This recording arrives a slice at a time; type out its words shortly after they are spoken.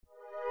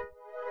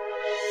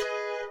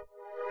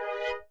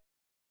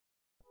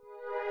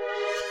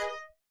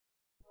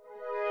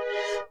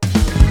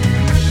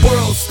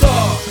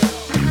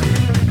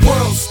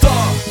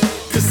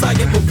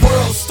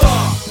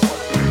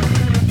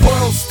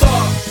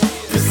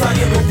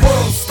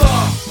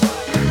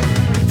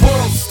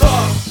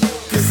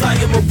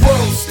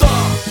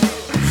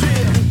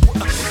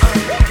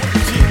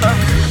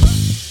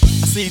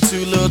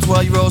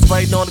you rose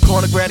fighting on the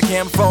corner, grab the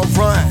camera phone,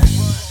 run.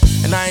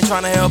 And I ain't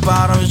trying to help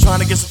out, I'm just trying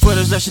to get some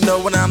footage, let you know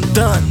when I'm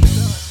done.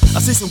 I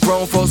see some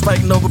grown folks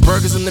fighting over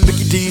burgers and the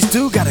Mickey D's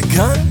do got a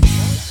gun.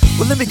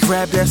 Well, let me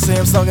grab that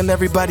Samsung and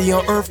everybody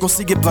on earth gon'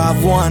 see it by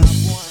one.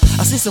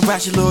 I see some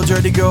ratchet little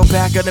dirty girl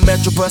back at the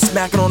Metro bus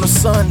smacking on her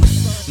son.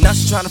 Now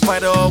she trying to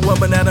fight an old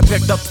woman that I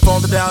picked up the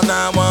phone to dial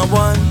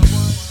 911.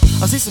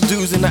 I see some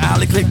dudes in the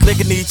alley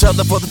clicking each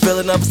other for the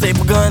feeling of a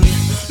staple gun.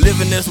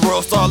 Living this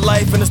world star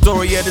life and the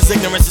story of this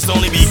ignorance has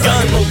only begun.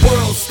 I am a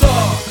world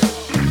star,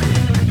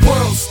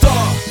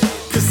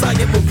 cause I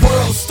am a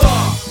world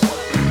star.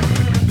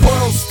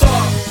 World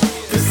star,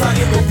 cause I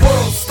am a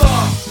world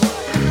star.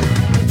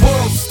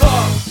 World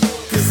star,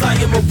 cause I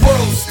am a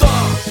world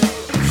star.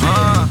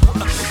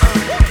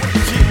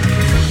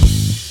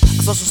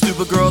 I saw some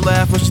stupid girl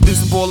laugh when she threw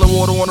some boiling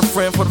water on a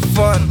friend for the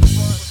fun.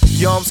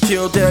 You almost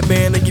killed that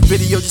man and you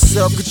videoed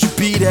yourself, could you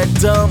be that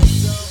dumb?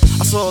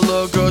 I saw a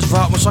little girl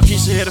drop when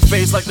Sharkeisha hit her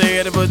face like the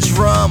head of a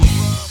drum.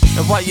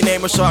 And why you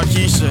name her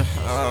Sharkeisha?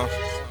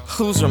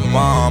 Who's her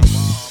mom?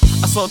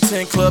 I saw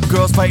 10 club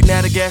girls fighting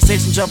at a gas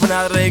station, jumping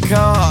out of their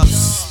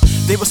cars.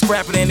 They were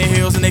scrapping in their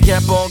heels and they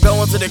kept on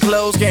going till their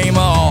clothes came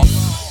off.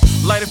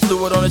 Lighter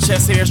fluid on the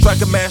chest hair,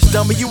 strike a match,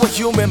 dummy, you a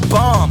human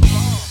bomb.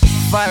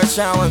 Fire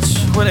challenge,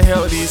 where the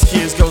hell do these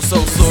kids go so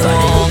wrong?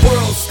 I am a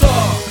world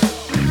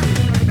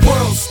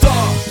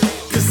star,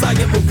 cause I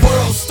am a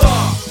world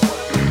star.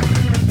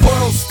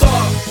 World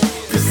star,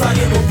 cause I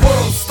am a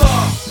world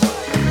star.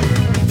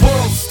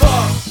 World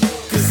star,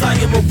 cause I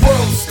am a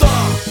world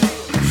star.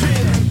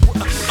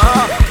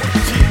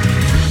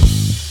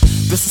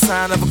 This is a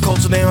sign of a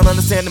culture, they don't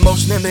understand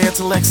emotion and their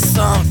intellect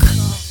sunk.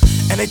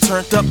 And they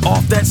turned up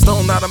off that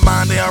stone, out of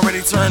mind, they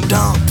already turned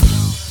dumb.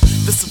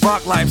 This is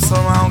rock life,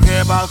 son, I don't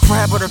care about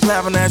crap but her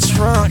clapping that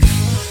trunk.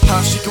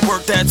 How she can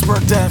work that,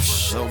 twerk that.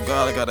 Oh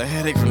God, I got a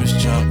headache from this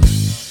jump.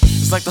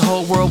 It's like the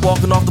whole world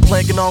walking off the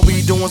plank and all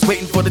we doing is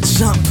waiting for the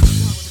jump.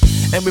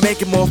 And we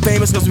make it more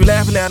famous cause we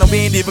laughing at them, we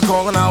ain't even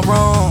calling out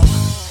wrong.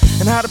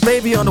 And how the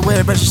baby on the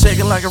web and she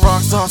shaking like a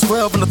rock star,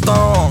 12 in the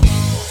thong.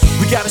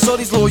 We gotta show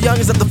these little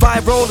youngins that the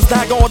vibe roll is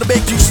not going to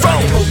make you strong.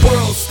 I am a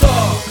world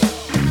star,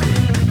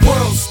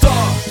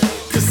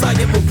 cause I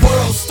am a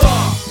world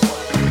star.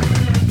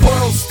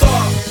 World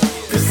star,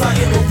 cause I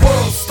am a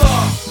world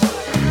star.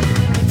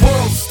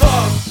 World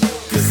star,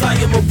 cause I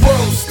am a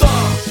world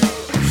star.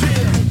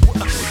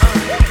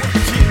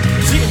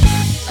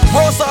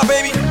 World star,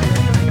 baby.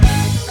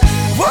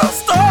 World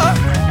star.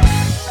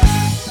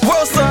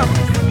 World star.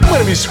 I'm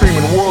gonna be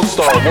screaming world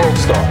star,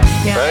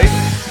 yeah. Right?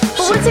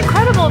 But what's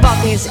incredible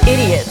about these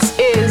idiots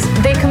is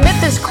they commit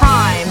this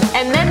crime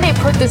and then they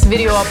put this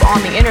video up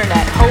on the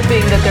internet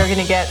hoping that they're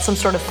gonna get some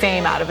sort of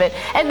fame out of it.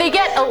 And they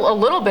get a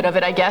little bit of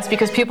it, I guess,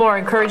 because people are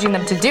encouraging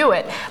them to do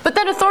it. But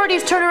then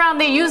authorities turn around,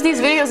 they use these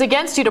videos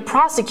against you to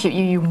prosecute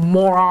you, you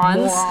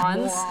morons.